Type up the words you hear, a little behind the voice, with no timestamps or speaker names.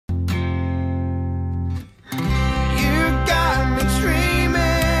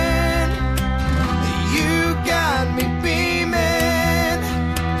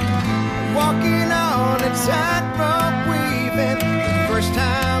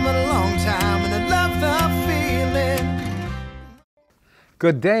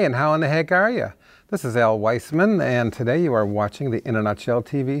Good day, and how in the heck are you? This is Al Weissman, and today you are watching the In a Nutshell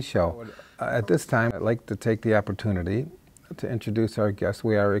TV show. At this time, I'd like to take the opportunity to introduce our guest.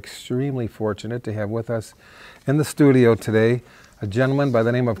 We are extremely fortunate to have with us in the studio today a gentleman by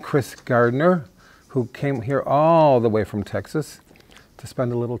the name of Chris Gardner, who came here all the way from Texas to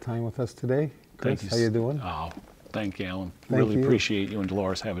spend a little time with us today. Chris, Thank you. how you doing? Oh, thank you, Alan. Thank Really you. appreciate you and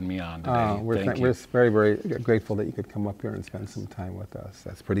Delores having me on today. We're very, very grateful that you could come up here and spend some time with us.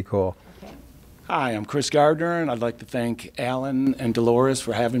 That's pretty cool. Okay. Hi, I'm Chris Gardner, and I'd like to thank Alan and Delores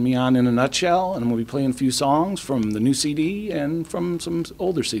for having me on In a Nutshell. And I'm going to be playing a few songs from the new CD and from some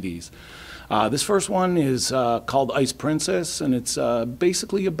older CDs. This first one is called Ice Princess, and it's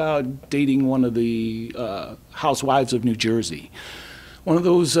basically about dating one of the housewives of New Jersey. One of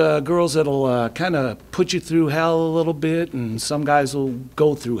those girls that'll kind of put you through hell a little bit, and some guys will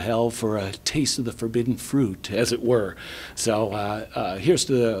go through hell for a taste of the forbidden fruit, as it were. So here's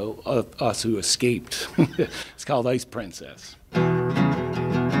to us who escaped. It's called Ice Princess.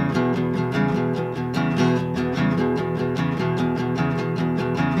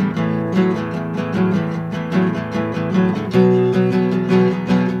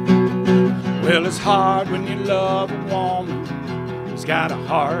 Well, it's hard when you love a woman who's got a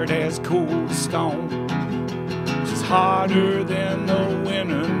heart as cold as stone. She's harder than the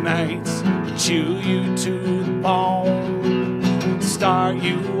winter nights, chew you to the bone. Start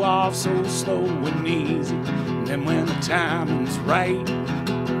you off so slow and easy, and then when the timing's right,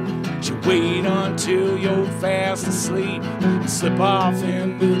 she wait until you're fast asleep and slip off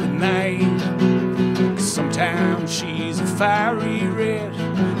into the night. 'Cause sometimes she's a fiery red,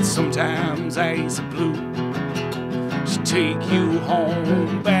 and sometimes icy blue. She'll take you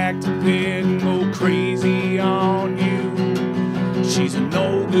home, back to bed, and go crazy on you. She's a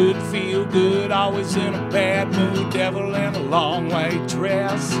no-good, feel-good, always in a bad mood, devil in a long white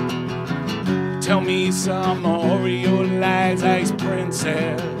dress. Tell me some more of your lies, Ice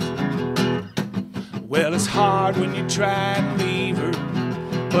Princess. Well, it's hard when you try and leave her,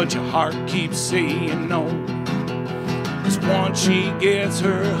 but your heart keeps saying no. 'Cause once she gets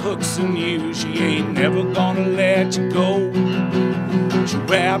her hooks in you, she ain't never gonna let you go. She'll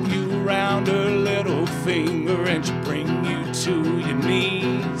wrap you around her little finger and she'll bring you to your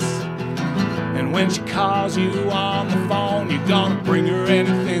knees. And when she calls you on the phone, you're gonna bring her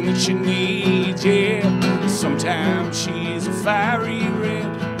anything that she needs, yeah. Sometimes she's a fiery red,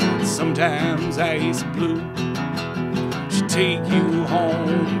 sometimes ice blue. She'll take you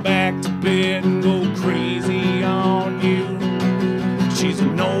home, back to bed, and go crazy on you. She's a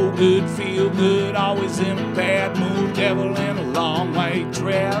no-good, feel-good, always in a bad mood, devil in a long white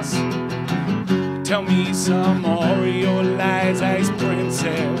dress. Tell me some more of your lies, Ice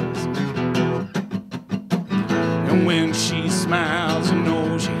Princess. And when she smiles, you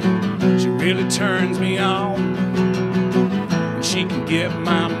know she really turns me on. And she can get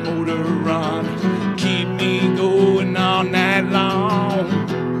my motor running, keep me going all night long.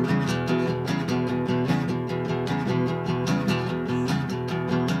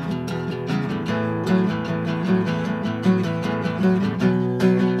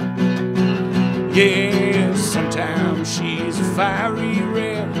 Yeah, sometimes she's a fiery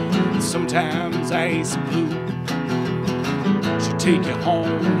red, sometimes ice blue. She'll take you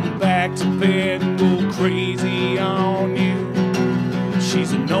home, back to bed, and go crazy on you.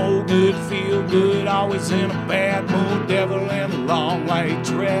 She's a no-good, feel-good, always in a bad mood, devil in a long white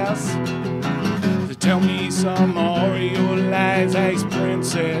dress. So tell me some more of your lies, Ice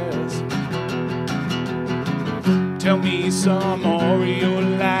Princess. Tell me some more of your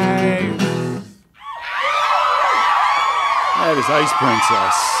lies. That is Ice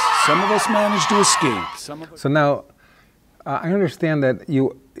Princess. Some of us managed to escape. So now, I understand that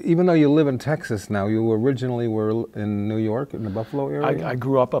you, even though you live in Texas now, you originally were in New York, in the Buffalo area? I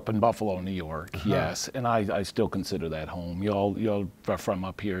grew up in Buffalo, New York, yes, and I still consider that home. You are from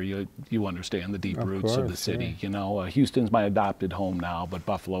up here, you understand the deep roots of the city. Yeah. You know, Houston's my adopted home now, but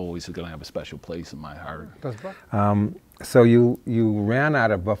Buffalo always is going to have a special place in my heart. So you ran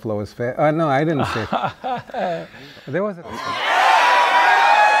out of Buffalo as fast. No, I didn't say. There was a.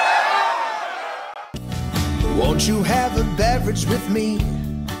 Won't you have a beverage with me?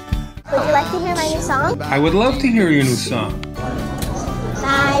 Would you like to hear my new song? I would love to hear your new song.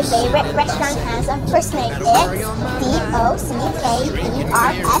 My favorite restaurant has a first name. It's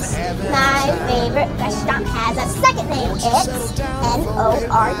D-O-C-K-E-R-S. My favorite restaurant has a second name. It's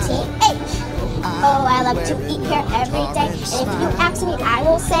N-O-R-T-H. Oh, I love to eat here every day. And if you ask me, I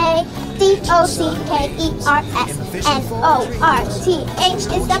will say D-O-C-K-E-R-S. N-O-R-T-H is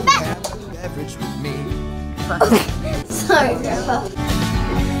the best. Beverage with me. Sorry, Grandpa.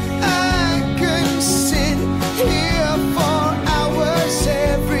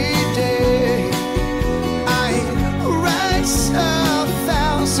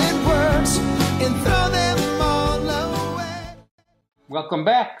 Welcome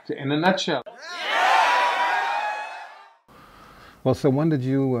back to In a Nutshell. Well, so when did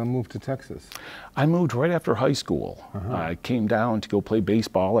you move to Texas? I moved right after high school. I came down to go play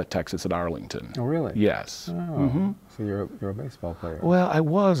baseball at Texas at Arlington. Oh, really? Yes. Oh, so you're a baseball player. Well, I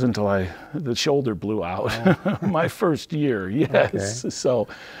was until the shoulder blew out. My first year, yes. Okay. So,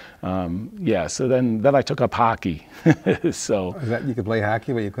 yeah. So then I took up hockey. So. Is that you could play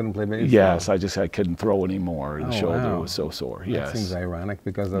hockey, but you couldn't play baseball? Yes, I couldn't throw anymore. The shoulder was so sore. Yes. That seems ironic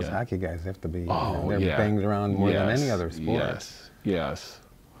because those hockey guys have to be they're yeah. banged around more than any other sport. Yes. Yes.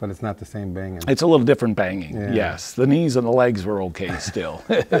 But it's not the same banging. It's a little different banging, yes. The knees and the legs were okay still.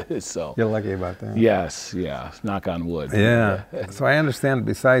 So. You're lucky about that. Yes, yeah, knock on wood. Yeah. So I understand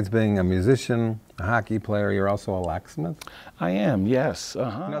besides being a musician, a hockey player, you're also a locksmith? I am, yes.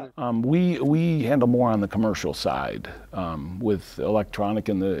 We handle more on the commercial side with electronic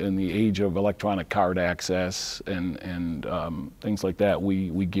in the age of electronic card access and things like that.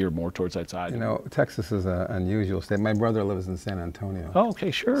 We gear more towards that side. You know, Texas is an unusual state. My brother lives in San Antonio. Oh, okay,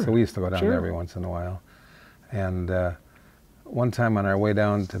 sure. So we used to go down there every once in a while. And one time on our way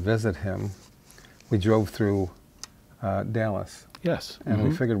down to visit him, we drove through Dallas. Yes. And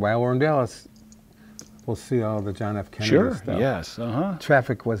we figured while we're in Dallas, we'll see all the John F. Kennedy stuff. Yes,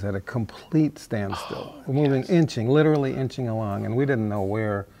 Traffic was at a complete standstill, moving, literally inching along, and we didn't know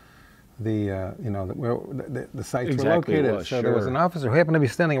where the sites were located. So there was an officer who happened to be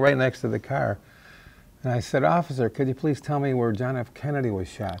standing right next to the car, and I said, "Officer, could you please tell me where John F. Kennedy was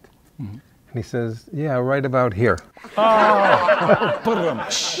shot?" And he says, "Yeah, right about here." Oh,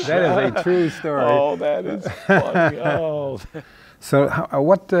 that is a true story. Oh, that is funny. Oh. So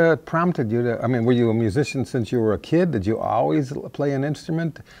what prompted you to, I mean, were you a musician since you were a kid? Did you always play an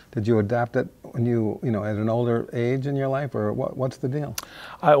instrument? Did you adopt it when you at an older age in your life, or what's the deal?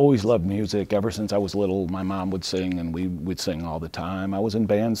 I always loved music. Ever since I was little, my mom would sing and we would sing all the time. I was in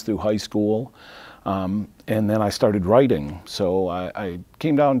bands through high school. And then I started writing. So I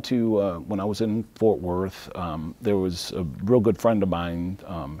came down to, when I was in Fort Worth, there was a real good friend of mine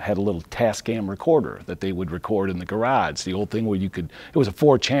had a little Tascam recorder that they would record in the garage. The old thing where it was a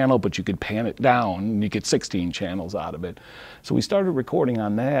 4-channel, but you could pan it down and you get 16 channels out of it. So we started recording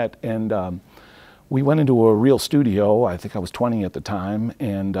on that, and we went into a real studio. I think I was 20 at the time,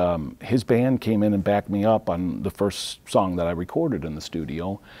 and his band came in and backed me up on the first song that I recorded in the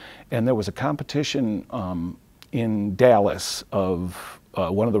studio. And there was a competition in Dallas of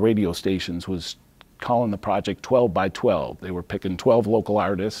one of the radio stations was calling the project 12 by 12. They were picking 12 local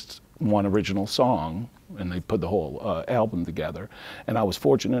artists, one original song, and they put the whole album together. And I was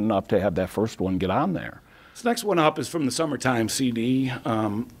fortunate enough to have that first one get on there. This next one up is from the Summertime CD.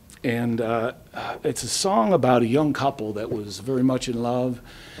 And it's a song about a young couple that was very much in love.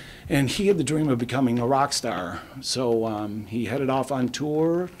 And he had the dream of becoming a rock star. So he headed off on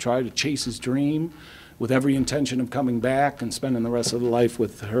tour, tried to chase his dream with every intention of coming back and spending the rest of the life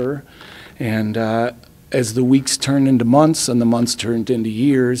with her. And as the weeks turned into months and the months turned into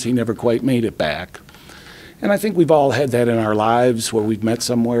years, he never quite made it back. And I think we've all had that in our lives where we've met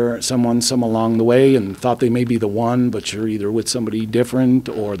someone along the way and thought they may be the one, but you're either with somebody different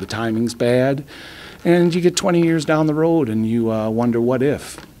or the timing's bad. And you get 20 years down the road and you wonder what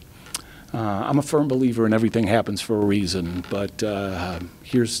if. I'm a firm believer in everything happens for a reason, but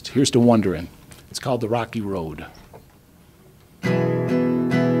here's to wondering. It's called The Rocky Road.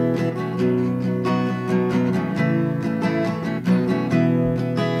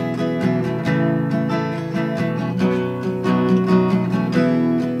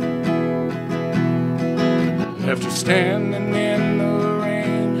 After standing in the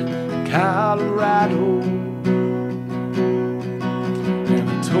rain, Colorado, and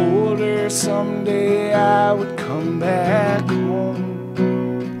I told her someday I would come back home.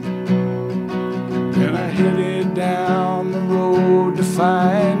 And I headed down the road to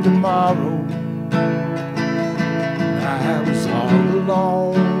find tomorrow. I was all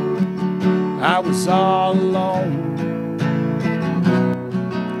alone. I was all alone.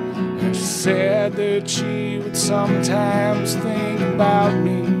 And she said that she would sometimes think about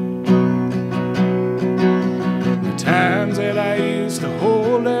me. The times that I used to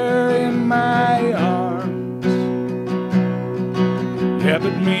hold her in my arms. Yeah,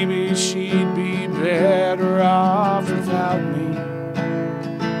 but maybe she'd be better off without me.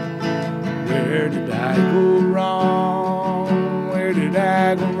 Where did I go wrong? Where did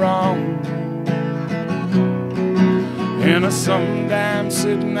I go wrong? And I sometimes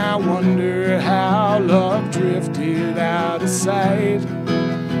sit and I wonder how love drifted out of sight.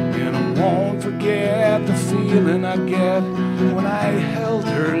 And I won't forget the feeling I get when I held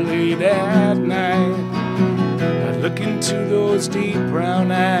her late at night. I'd look into into those deep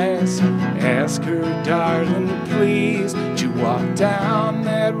brown eyes. Ask her, darling, please, would you walk down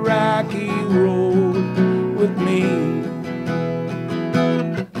that rocky road with me?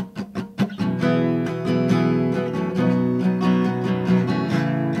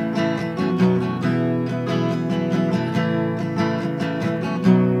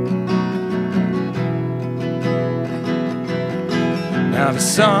 Now the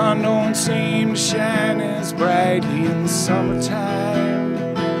sun don't seem to shine as brightly in the summertime,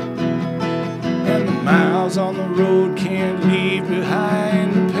 and the miles on the road can't leave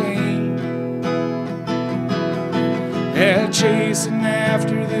behind the pain. Yeah, chasing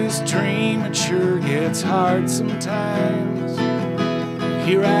after this dream, it sure gets hard sometimes.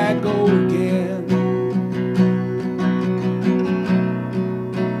 Here I go again.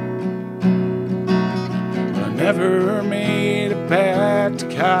 I never made it back to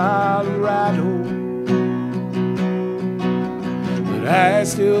Colorado, but I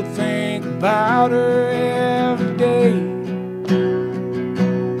still think about her every day.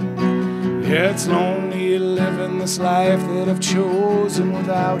 Yeah, it's lonely living this life that I've chosen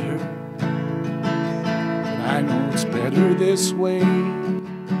without her, but I know it's better this way.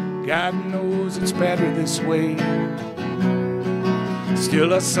 God knows it's better this way.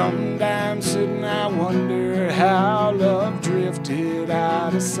 Still I sometimes sit and I wonder how love drifted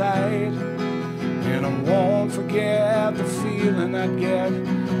out of sight. And I won't forget the feeling I'd get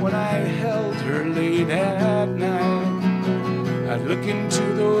when I held her late at night. I'd look into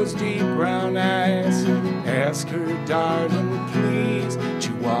those deep brown eyes, ask her, darling, please, would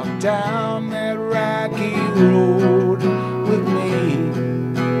you walk down that rocky road with me?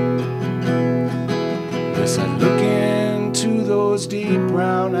 Yes, I'd look into those deep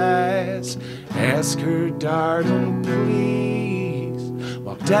brown eyes, ask her, darling, please,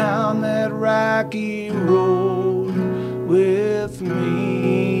 walk down that rocky road with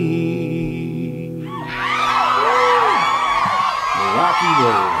me. Rocky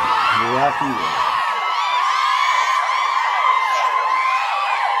Road, Rocky Road.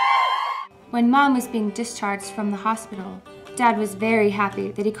 When Mom was being discharged from the hospital, Dad was very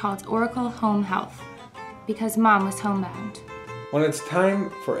happy that he called Oracle Home Health, because Mom was homebound. When it's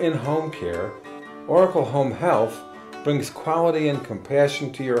time for in-home care, Oracle Home Health brings quality and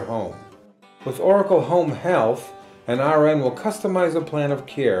compassion to your home. With Oracle Home Health, an RN will customize a plan of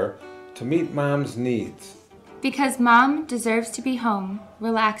care to meet Mom's needs. Because Mom deserves to be home,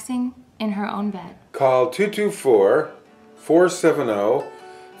 relaxing in her own bed. Call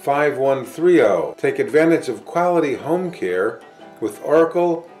 224-470-5130. Take advantage of quality home care with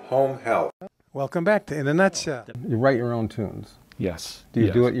Oracle Home Health. Welcome back to In a Nutshell. You write your own tunes. Yes. Do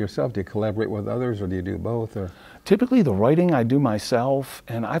you do it yourself? Do you collaborate with others, or do you do both? Or? Typically the writing I do myself,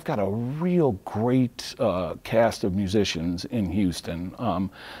 and I've got a real great cast of musicians in Houston.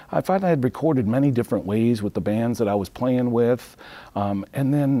 I find I had recorded many different ways with the bands that I was playing with.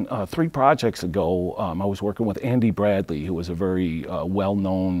 And then 3 projects ago, I was working with Andy Bradley, who was a very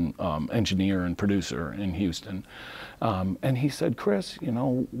well-known engineer and producer in Houston. And he said, Chris, you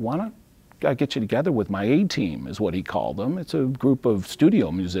know, why not I get you together with my A-team, is what he called them. It's a group of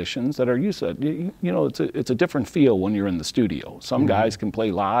studio musicians that are used to it. You know, it's a different feel when you're in the studio. Some guys can play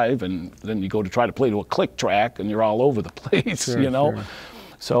live, and then you go to try to play to a click track, and you're all over the place, you know. Sure.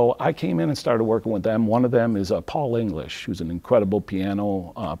 So I came in and started working with them. One of them is Paul English, who's an incredible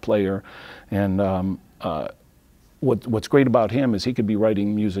piano player. And what's great about him is he could be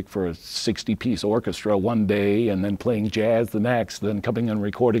writing music for a 60-piece orchestra one day and then playing jazz the next, then coming and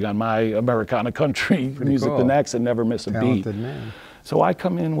recording on my Americana country music the next, and never miss a beat. Man. So I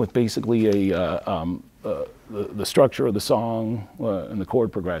come in with basically the structure of the song and the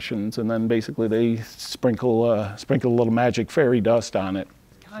chord progressions, and then basically they sprinkle a little magic fairy dust on it.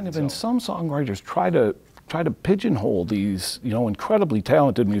 Kind of, and some songwriters try to pigeonhole these, you know, incredibly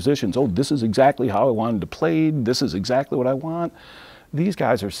talented musicians. Oh, this is exactly how I wanted to play. This is exactly what I want. These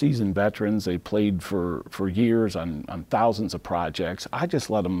guys are seasoned veterans. They played for years on thousands of projects. I just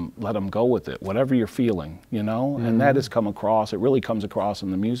let them go with it, whatever you're feeling, you know. And that has come across. It really comes across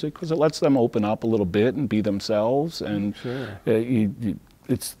in the music because it lets them open up a little bit and be themselves. And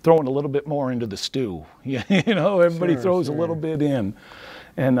it's throwing a little bit more into the stew. You know, everybody throws a little bit in.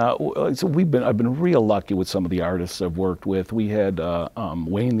 And so I've been real lucky with some of the artists I've worked with. We had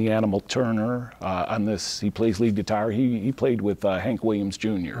Wayne the Animal Turner on this. He plays lead guitar. He played with Hank Williams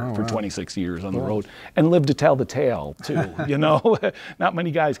Jr. for 26 years on the road, and lived to tell the tale too. You know, not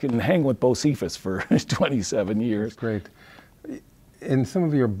many guys can hang with Bocephus for 27 years. That's great. In some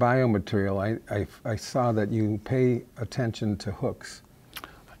of your bio material, I saw that you pay attention to hooks.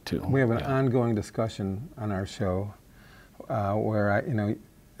 Too. We have an ongoing discussion on our show where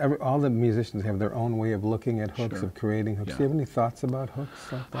all the musicians have their own way of looking at hooks, Sure. of creating hooks. Yeah. Do you have any thoughts about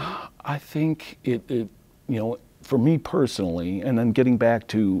hooks like that? I think for me personally, and then getting back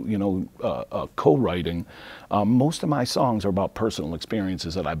to co-writing, most of my songs are about personal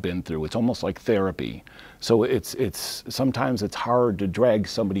experiences that I've been through. It's almost like therapy. So it's sometimes it's hard to drag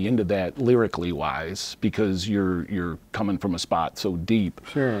somebody into that lyrically wise because you're coming from a spot so deep.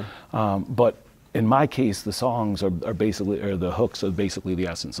 Sure. But in my case, the songs are the hooks are basically the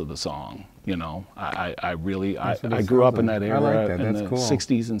essence of the song. I grew up in that era, I like that. in That's the cool.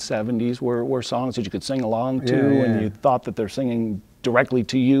 60s and 70s were songs that you could sing along to, Yeah. and you thought that they're singing directly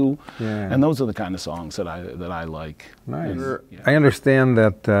to you. Yeah. And those are the kind of songs that I like. Nice. And, yeah. I understand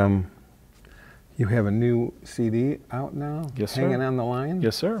that you have a new CD out now, Yes, sir. Hanging on the Line?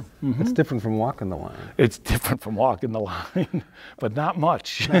 Yes, sir. Mhm. It's different from Walking the Line. It's different from Walking the Line, but not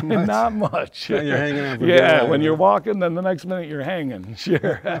much. Not much. Not much. Yeah, you're hanging on for Yeah, dear life, when you're huh? walking, then the next minute you're hanging.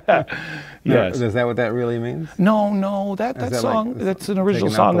 Sure. Yes. Is that what that really means? No, that that like song, that's an original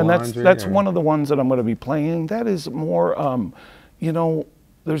taking out song, the and laundry, that's or- one of the ones that I'm going to be playing. That is more,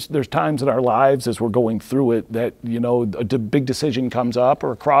 there's times in our lives as we're going through it that, a big decision comes up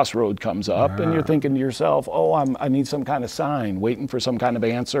or a crossroad comes up, and you're thinking to yourself, oh, I need some kind of sign, waiting for some kind of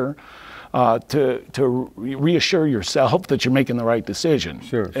answer. To reassure yourself that you're making the right decision.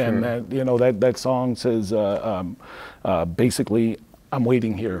 Sure, And sure. that song says basically, I'm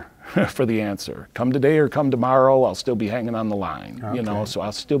waiting here for the answer. Come today or come tomorrow, I'll still be hanging on the line. Okay. So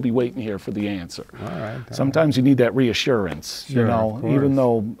I'll still be waiting here for the answer. All right. Sometimes you need that reassurance. Sure, of even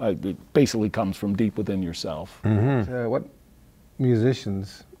course. though it basically comes from deep within yourself. What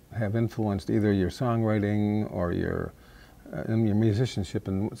musicians have influenced either your songwriting or your musicianship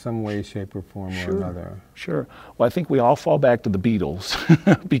in some way, shape, or form or another? Sure. Well, I think we all fall back to the Beatles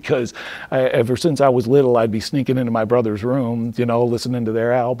because ever since I was little, I'd be sneaking into my brother's room, listening to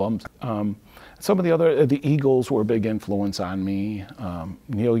their albums. Some of the Eagles were a big influence on me.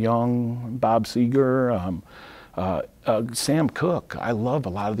 Neil Young, Bob Seger, Sam Cooke. I love a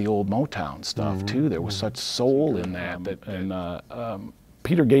lot of the old Motown stuff too. There was such soul in that. And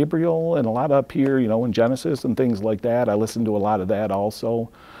Peter Gabriel and a lot up here, in Genesis and things like that. I listened to a lot of that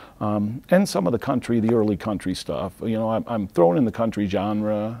also. And some of the early country stuff. I'm thrown in the country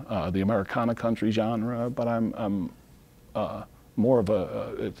genre, the Americana country genre, but I'm more of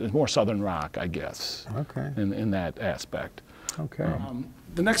it's more Southern rock, I guess. Okay. In that aspect. Okay.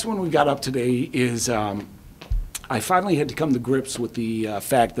 The next one we got up today is I finally had to come to grips with the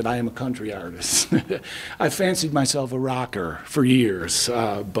fact that I am a country artist. I fancied myself a rocker for years,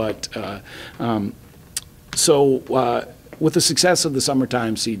 so with the success of the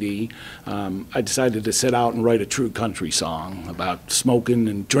Summertime CD, I decided to set out and write a true country song about smoking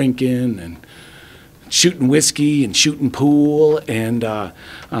and drinking and shooting whiskey and shooting pool, and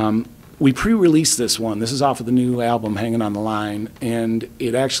we pre-released this one. This is off of the new album, Hanging on the Line, and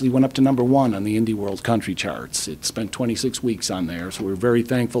it actually went up to #1 on the Indie World Country Charts. It spent 26 weeks on there, so we're very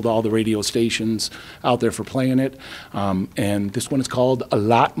thankful to all the radio stations out there for playing it. And this one is called A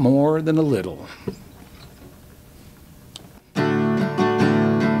Lot More Than a Little.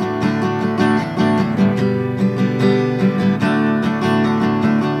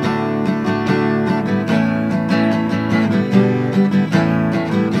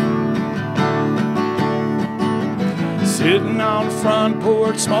 Sitting on the front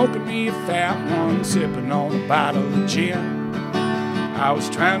porch, smoking me a fat one, sipping on a bottle of gin. I was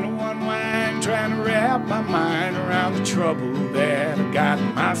trying to unwind, trying to wrap my mind around the trouble that I got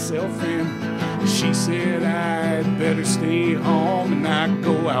myself in. She said I'd better stay home and not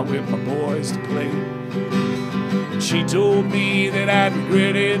go out with my boys to play. She told me that I'd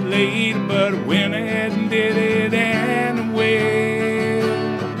regret it later, but I went ahead and did it anyway.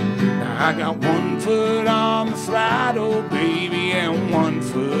 Now I got one foot on the throttle, baby, and one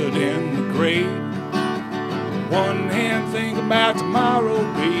foot in the grave. One hand think about tomorrow,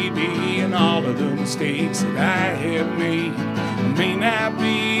 baby, and all of the mistakes that I have made. I may not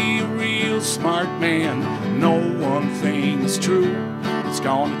be a real smart man, no one thing is true. It's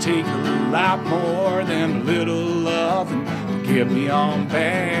gonna take a lot more than a little loving to get me on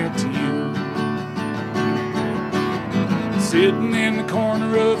back to you. Sitting in the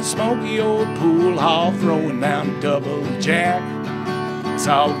corner of the smoky old pool hall, throwing down a double jack.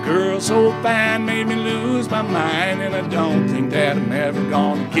 Saw a girl so fine, made me lose my mind, and I don't think that I'm ever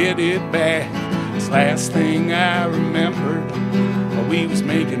gonna get it back. This last thing I remember, while we was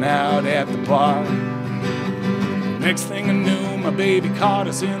making out at the bar. Next thing I knew, my baby caught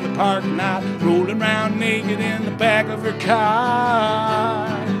us in the parking lot, rolling around naked in the back of her car.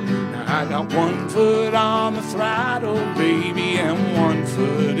 Now I got got 1 foot on the throttle, baby, and 1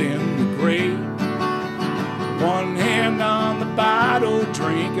 foot in the grave. 1 hand on the bottle,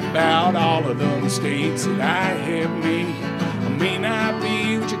 drinking about all of the mistakes that I have made. I may not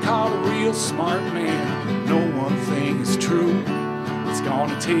be what you call a real smart man, no one thing is true. It's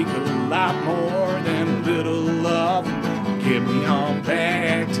gonna take a lot more than a little love to get me on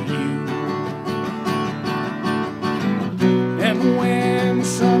back to you. And when the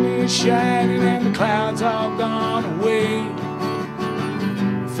sun is shining and the clouds all gone away,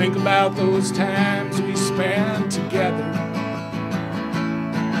 think about those times we spent together.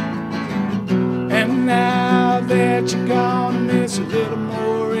 And now that you're gone, I miss a little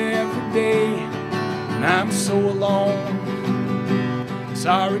more every day. And I'm so alone.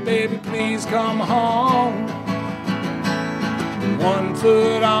 Sorry, baby, please come home. 1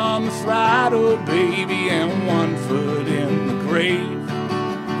 foot on the throttle, baby, and 1 foot in the grave.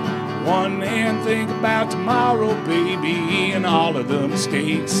 1 hand, think about tomorrow, baby, and all of the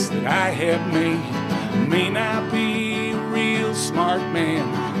mistakes that I have made. I may not be a real smart man,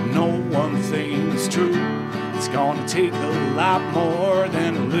 no one thing is true. It's gonna take a lot more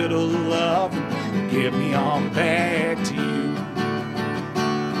than a little love to get me on back to you.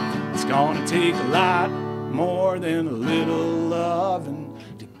 It's gonna take a lot more than a little loving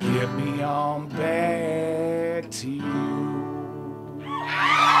to get me on back to you.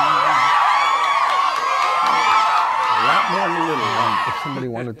 A lot more than a little one. If somebody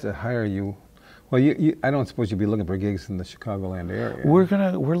wanted to hire you, well, I don't suppose you'd be looking for gigs in the Chicagoland area.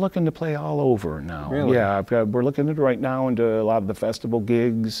 We're looking to play all over now. Really? Yeah, we're looking into right now into a lot of the festival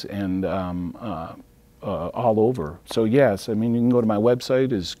gigs and all over. So yes, I mean, you can go to my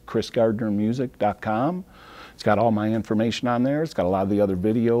website, is chrisgardnermusic.com. It's got all my information on there. It's got a lot of the other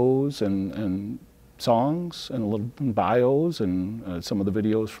videos and songs and a little bios and some of the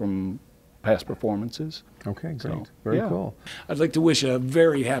videos from past performances. Okay, great. So, Very yeah. cool. I'd like to wish a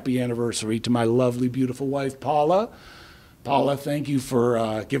very happy anniversary to my lovely, beautiful wife, Paula. Paula, thank you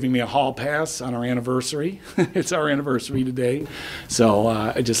for giving me a hall pass on our anniversary. It's our anniversary today. So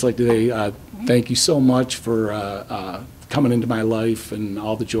I'd just like to say thank you so much for coming into my life and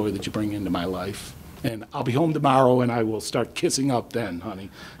all the joy that you bring into my life. And I'll be home tomorrow and I will start kissing up then,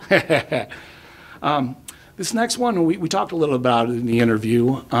 honey. This next one, we talked a little about it in the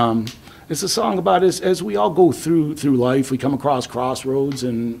interview. It's a song about as we all go through life, we come across crossroads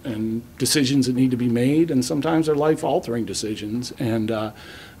and decisions that need to be made, and sometimes they're life-altering decisions. And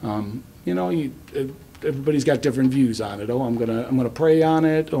you know, everybody's got different views on it. Oh, I'm gonna pray on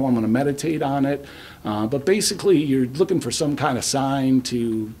it. Oh, I'm gonna meditate on it. But basically, you're looking for some kind of sign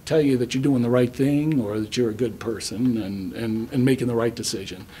to tell you that you're doing the right thing or that you're a good person and making the right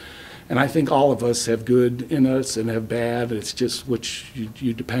decision. And I think all of us have good in us and have bad. It's just which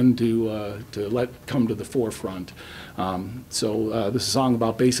you depend to let come to the forefront. So this is a song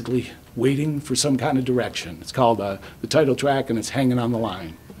about basically waiting for some kind of direction. It's called the title track, and it's Hanging on the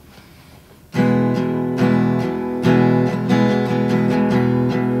Line.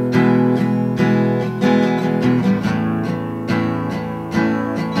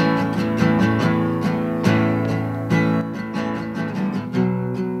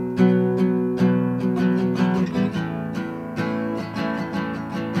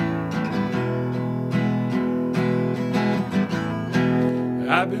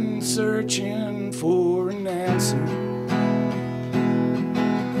 I've been searching for an answer.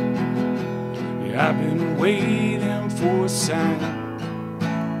 Yeah, I've been waiting for a sign.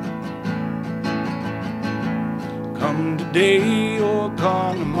 Come today or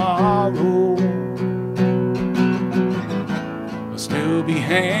come tomorrow, I'll still be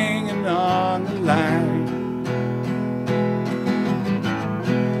hanging on the line.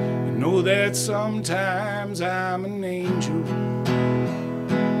 You know that sometimes I'm an angel,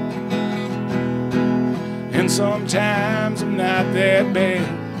 and sometimes I'm not that bad.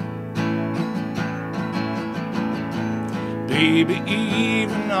 Baby,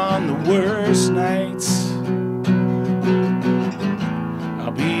 even on the worst nights,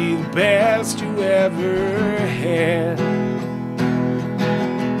 I'll be the best you ever had.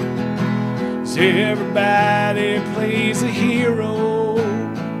 'Cause everybody plays a hero.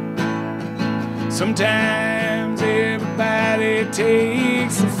 Sometimes everybody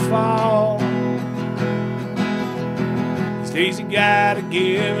takes the fall. Days you gotta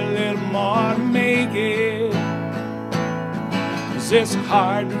give a little more to make it, 'cause it's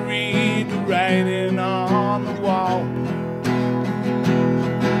hard to read the writing on the wall.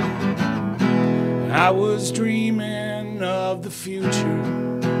 I was dreaming of the future,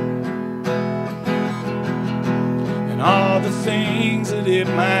 and and all the things that it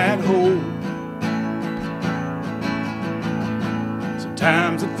might hold.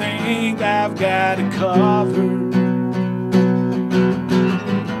 Sometimes I think I've got it covered.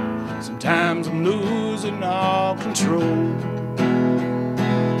 Sometimes I'm losing all control.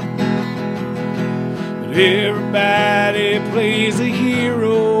 But everybody plays a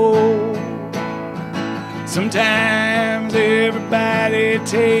hero. Sometimes everybody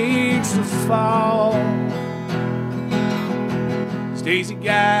takes the fall. Stacy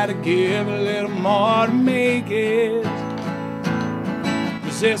gotta give a little more to make it.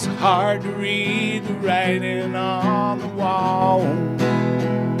 'Cause it's hard to read the writing on the wall.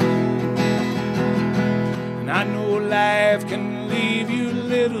 And I know life can leave you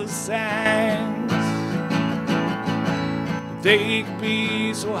little signs, but they can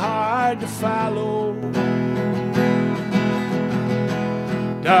be so hard to follow.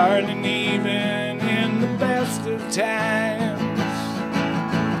 Darling, even in the best of times,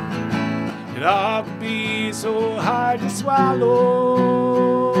 it all can be so hard to swallow.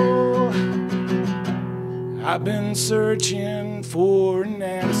 I've been searching for an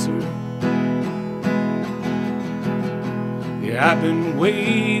answer. Yeah, I've been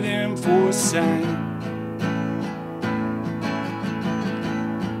waiting for a sign.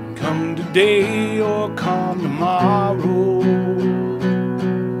 Come today or come tomorrow,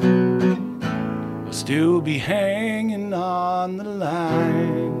 I'll still be hanging on the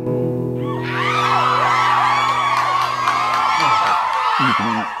line. You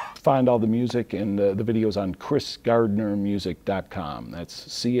can find all the music and the videos on chrisgardnermusic.com. That's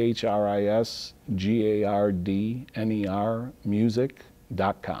CHRISGARDNER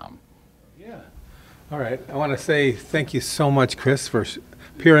music.com. Yeah. All right. I want to say thank you so much, Chris, for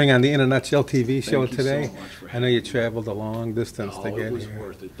appearing on the In a Nutshell TV show today. So much for I know you traveled a long distance to get here. It was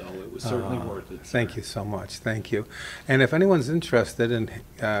worth it, though. It was certainly worth it. Thank you so much. Thank you. And if anyone's interested in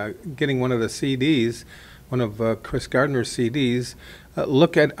getting one of the CDs, one of Chris Gardner's CDs,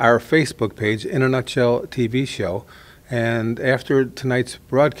 look at our Facebook page, In a Nutshell TV show. And after tonight's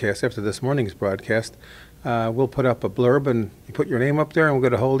broadcast, after this morning's broadcast, we'll put up a blurb and you put your name up there and we'll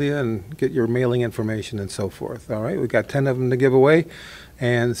get a hold of you and get your mailing information and so forth. All right, we've got 10 of them to give away.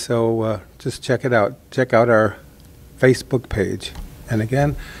 And so just check it out. Check out our Facebook page. And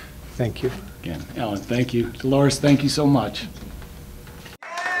again, thank you. Again, Alan, thank you. Delores, thank you so much.